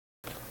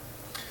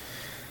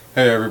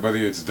Hey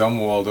everybody, it's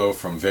dumwaldo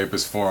from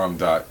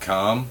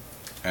vaporsforum.com,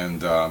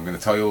 and I'm going to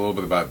tell you a little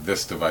bit about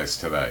this device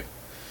today.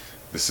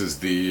 This is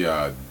the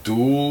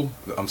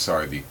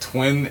the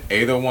twin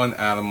 801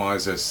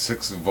 atomizer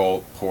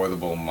 6-volt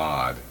portable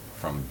mod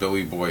from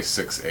Billyboy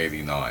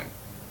 689.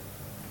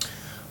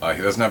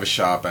 He doesn't have a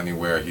shop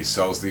anywhere. He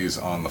sells these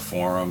on the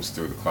forums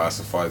through the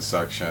classified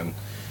section.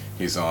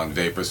 He's on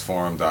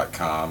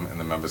vaporsforum.com in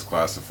the members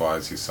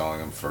classifieds. He's selling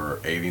them for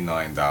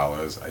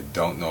 $89. I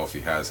don't know if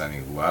he has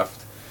any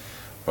left,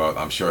 but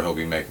I'm sure he'll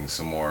be making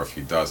some more if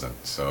he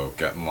doesn't. So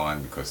get in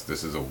line, because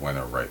this is a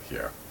winner right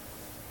here.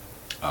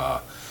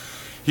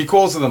 He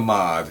calls it a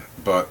mod,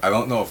 but I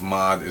don't know if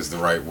mod is the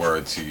right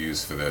word to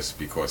use for this,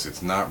 because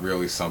it's not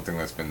really something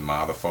that's been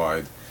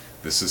modified.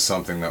 This is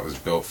something that was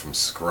built from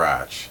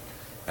scratch,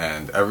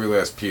 and every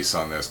last piece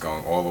on this,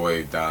 going all the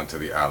way down to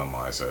the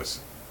atomizers,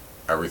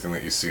 everything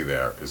that you see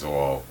there is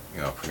all,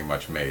 pretty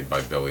much made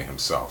by Billy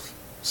himself.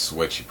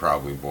 Switch he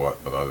probably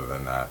bought, but other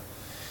than that,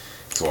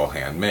 it's all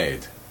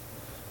handmade.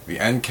 The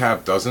end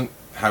cap doesn't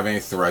have any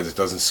threads. It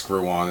doesn't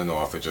screw on and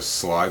off. It just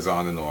slides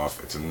on and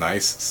off. It's a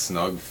nice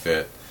snug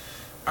fit.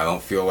 I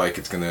don't feel like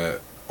it's going to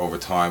over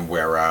time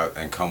wear out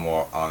and come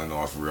on and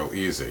off real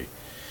easy.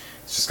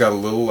 It's just got a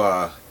little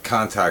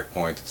contact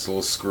point. It's a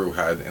little screw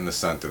head in the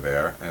center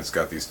there, and it's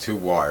got these two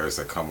wires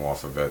that come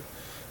off of it,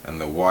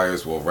 and the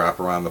wires will wrap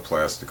around the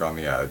plastic on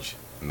the edge,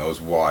 and those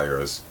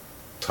wires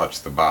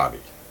touch the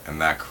body,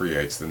 and that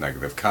creates the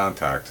negative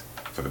contact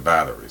for the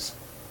batteries.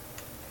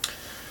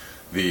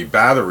 The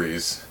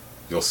batteries,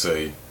 you'll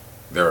see,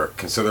 they're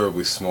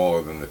considerably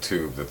smaller than the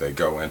tube that they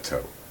go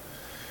into.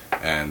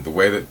 And the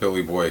way that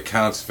Billyboy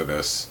accounts for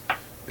this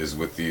is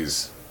with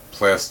these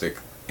plastic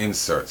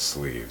insert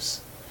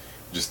sleeves.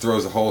 He just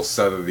throws a whole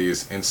set of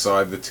these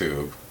inside the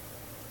tube.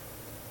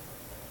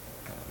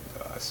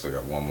 And I still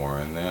got one more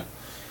in there.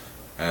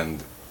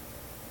 And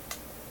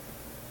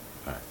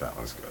alright, that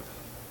one's good.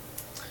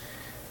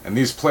 And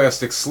these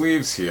plastic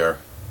sleeves here,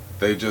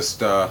 they just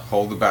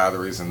hold the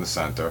batteries in the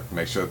center,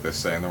 make sure that they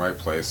stay in the right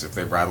place. If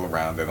they rattle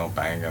around, they don't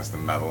bang against the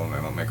metal and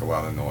they don't make a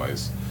lot of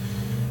noise.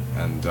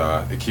 And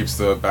it keeps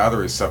the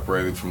batteries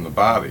separated from the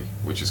body,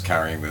 which is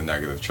carrying the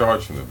negative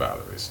charge from the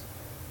batteries.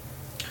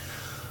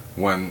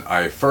 When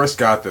I first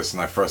got this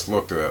and I first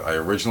looked at it, I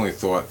originally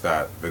thought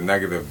that the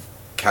negative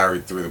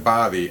carried through the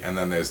body, and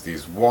then there's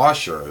these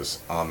washers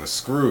on the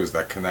screws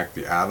that connect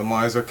the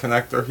atomizer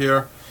connector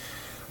here.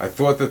 I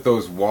thought that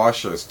those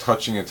washers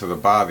touching into the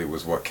body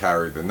was what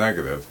carried the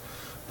negative,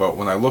 but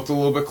when I looked a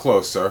little bit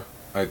closer,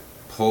 I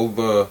pulled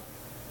the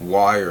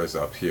wires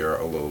up here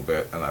a little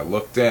bit and I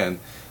looked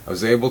in. I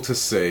was able to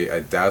see,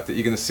 I doubt that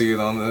you're going to see it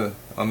on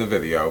the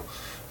video,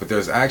 but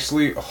there's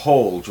actually a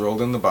hole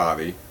drilled in the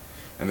body,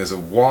 and there's a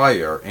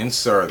wire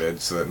inserted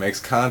so that it makes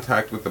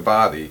contact with the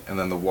body, and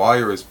then the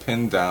wire is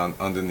pinned down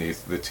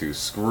underneath the two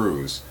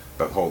screws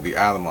that hold the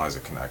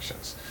atomizer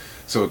connections.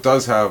 So it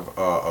does have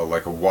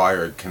like a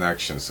wired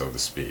connection, so to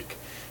speak.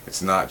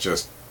 It's not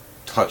just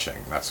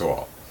touching, that's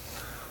all.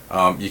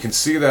 You can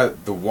see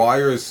that the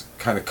wires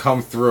kind of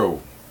come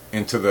through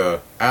into the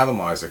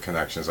atomizer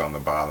connections on the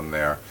bottom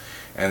there,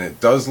 and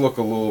it does look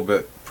a little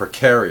bit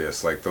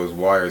precarious, like those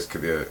wires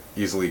could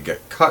easily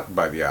get cut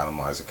by the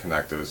atomizer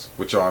connectors,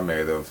 which are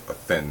made of a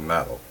thin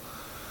metal.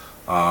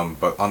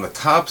 But on the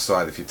top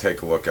side, if you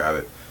take a look at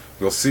it,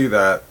 you'll see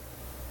that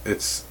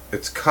it's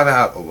cut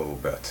out a little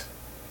bit.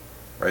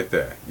 Right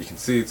there. You can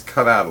see it's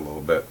cut out a little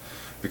bit,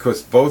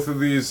 because both of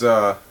these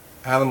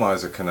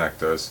atomizer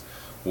connectors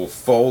will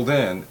fold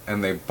in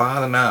and they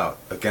bottom out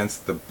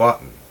against the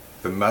button.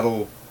 The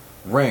metal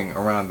ring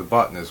around the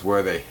button is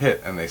where they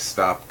hit, and they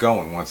stop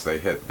going once they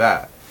hit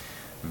that.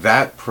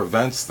 That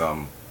prevents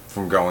them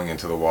from going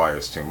into the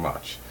wires too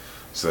much,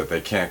 so that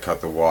they can't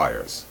cut the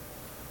wires.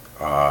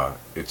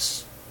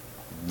 It's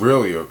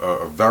really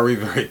a very,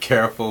 very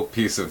careful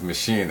piece of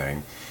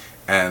machining,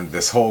 and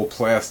this whole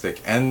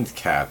plastic end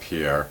cap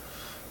here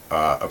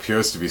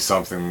appears to be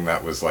something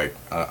that was, like,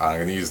 I'm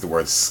going to use the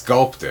word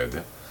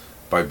sculpted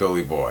by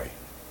Billyboy.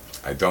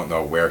 I don't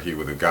know where he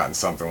would have gotten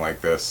something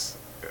like this.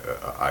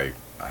 I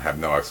have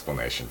no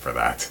explanation for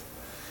that.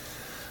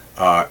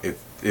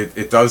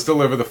 It does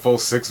deliver the full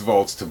 6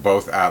 volts to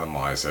both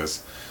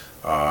atomizers.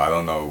 I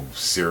don't know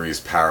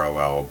series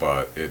parallel,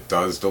 but it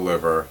does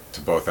deliver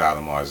to both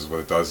atomizers.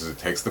 What it does is it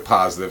takes the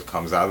positive,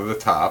 comes out of the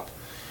top,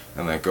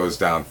 and then it goes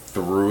down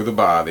through the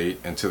body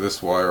into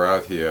this wire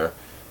out here,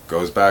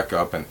 goes back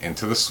up and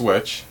into the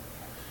switch,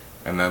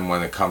 and then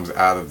when it comes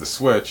out of the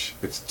switch,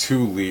 it's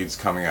 2 leads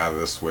coming out of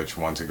the switch,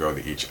 one to go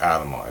to each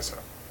atomizer.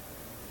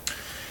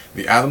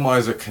 The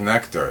atomizer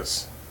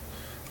connectors,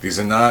 these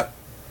are not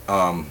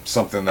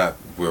something that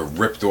were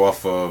ripped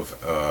off of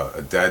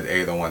a dead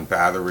 801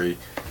 battery.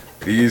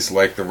 These,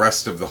 like the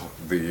rest of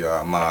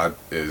the mod,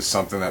 is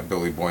something that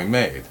Billyboy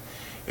made.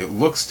 It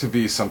looks to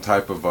be some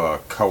type of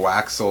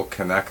coaxial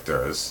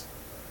connectors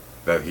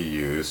that he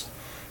used,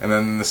 and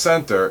then in the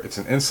center it's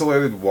an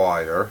insulated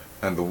wire,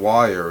 and the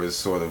wire is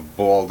sort of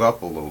balled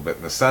up a little bit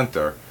in the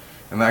center,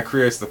 and that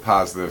creates the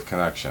positive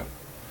connection.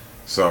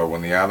 So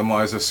when the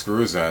atomizer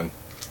screws in,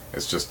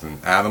 It's just an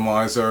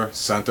atomizer,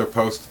 center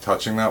post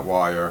touching that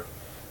wire,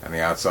 and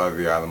the outside of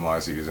the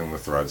atomizer using the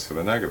threads for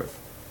the negative.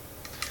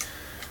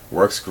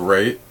 Works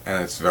great,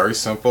 and it's very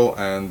simple,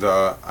 and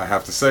I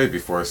have to say,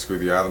 before I screw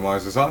the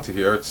atomizers onto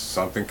here, it's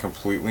something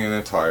completely and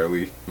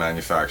entirely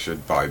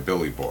manufactured by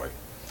Billyboy.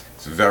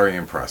 It's very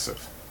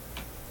impressive.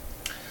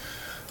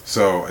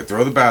 So I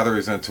throw the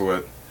batteries into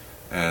it,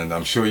 and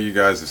I'm sure you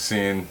guys have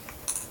seen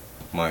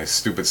my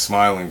stupid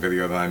smiling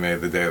video that I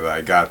made the day that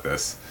I got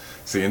this.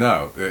 So you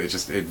know, it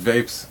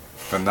vapes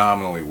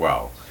phenomenally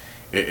well.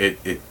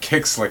 It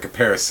kicks like a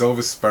pair of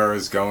silver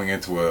spurs going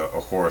into a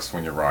horse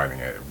when you're riding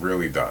it. It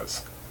really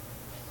does.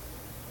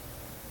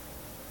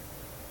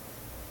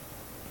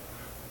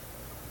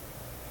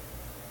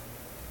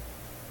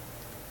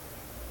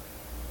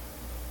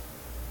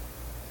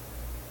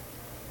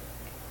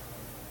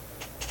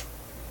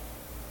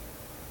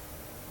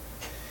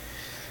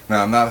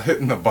 Now, I'm not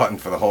hitting the button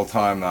for the whole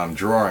time that I'm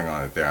drawing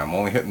on it there. I'm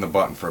only hitting the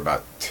button for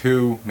about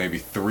 2, maybe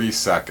 3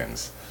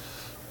 seconds.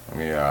 Let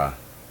me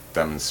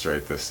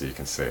demonstrate this so you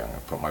can see. I'm going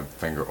to put my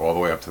finger all the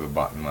way up to the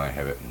button when I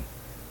hit it.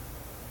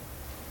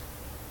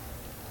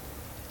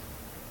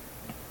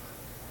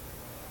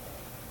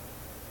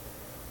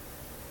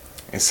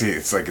 And see,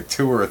 it's like a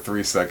 2 or a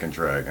 3 second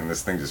drag, and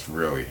this thing just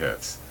really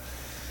hits.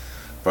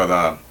 But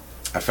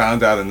I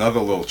found out another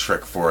little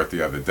trick for it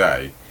the other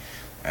day,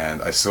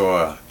 and I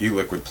saw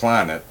eLiquid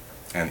Planet,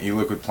 and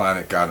eLiquid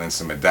Planet got in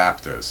some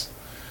adapters.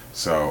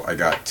 So I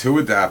got 2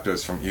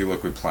 adapters from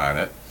eLiquid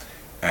Planet,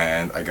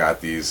 and I got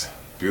these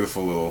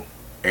beautiful little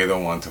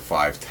 801 to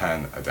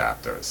 510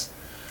 adapters.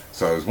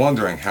 So I was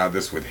wondering how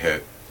this would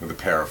hit with a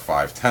pair of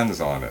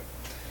 510s on it.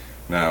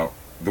 Now,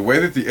 the way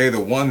that the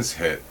 801s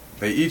hit,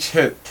 they each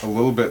hit a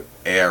little bit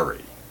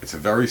airy. It's a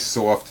very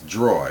soft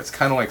draw. It's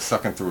kind of like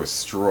sucking through a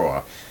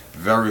straw.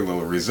 Very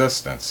little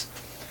resistance.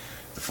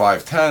 The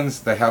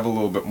 510s, they have a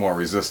little bit more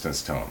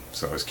resistance to them.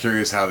 So I was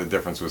curious how the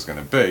difference was going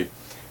to be,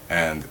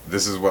 and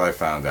this is what I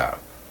found out.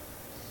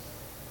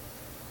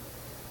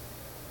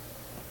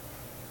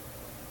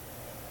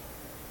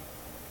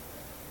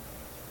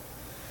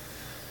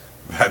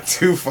 That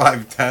 2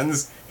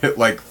 510s hit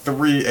like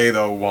 3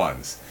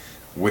 801s.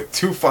 With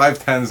 2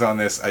 510s on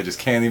this, I just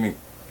can't even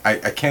I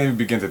can't even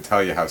begin to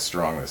tell you how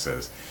strong this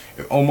is.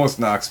 It almost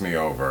knocks me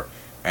over,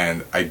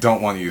 and I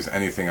don't want to use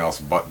anything else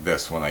but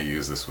this when I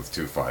use this with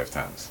 2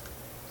 510s.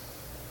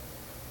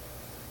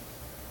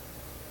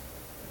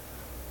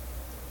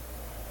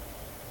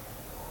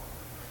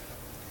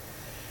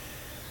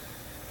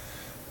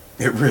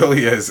 It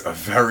really is a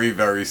very,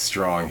 very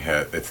strong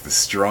hit. It's the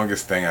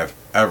strongest thing I've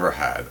ever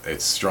had.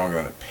 It's stronger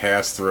than a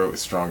pass-through.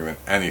 It's stronger than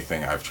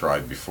anything I've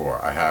tried before.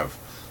 I have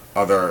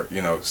other,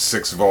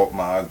 6-volt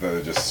mods that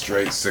are just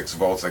straight 6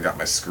 volts. I got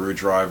my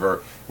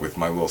screwdriver with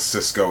my little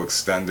Cisco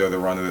extender to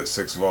run it at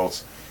 6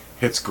 volts.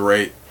 Hits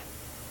great.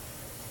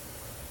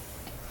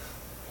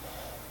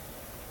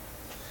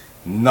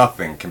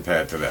 Nothing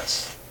compared to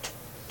this.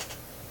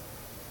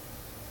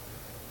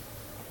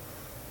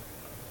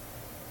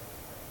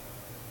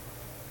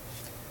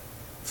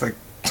 It's like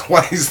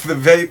twice the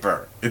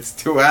vapor. It's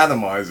 2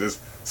 atomizers,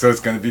 so it's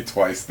going to be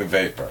twice the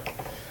vapor.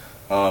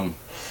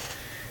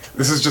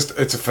 This is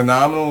it's a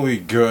phenomenally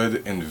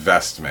good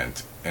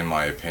investment, in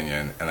my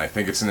opinion, and I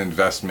think it's an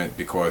investment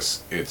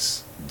because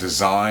its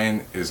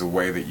design is a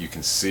way that you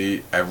can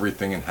see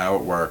everything and how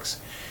it works,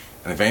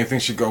 and if anything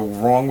should go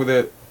wrong with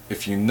it,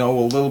 if you know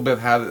a little bit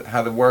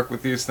how to work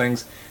with these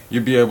things,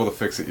 you'll be able to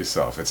fix it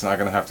yourself. It's not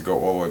going to have to go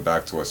all the way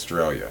back to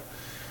Australia.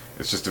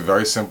 It's just a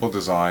very simple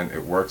design.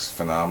 It works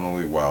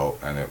phenomenally well,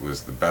 and it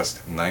was the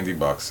best 90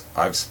 bucks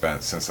I've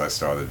spent since I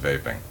started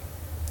vaping.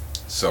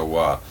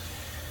 So,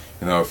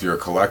 if you're a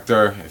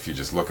collector, if you're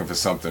just looking for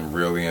something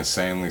really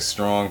insanely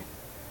strong,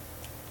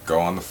 go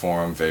on the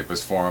forum,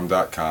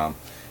 vaporsforum.com,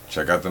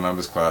 check out the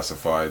members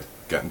classified,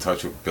 get in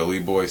touch with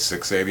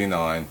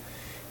Billyboy689,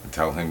 and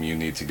tell him you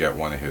need to get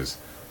one of his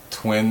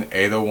twin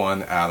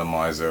 801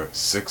 atomizer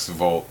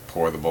 6-volt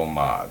portable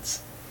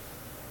mods.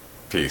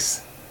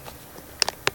 Peace.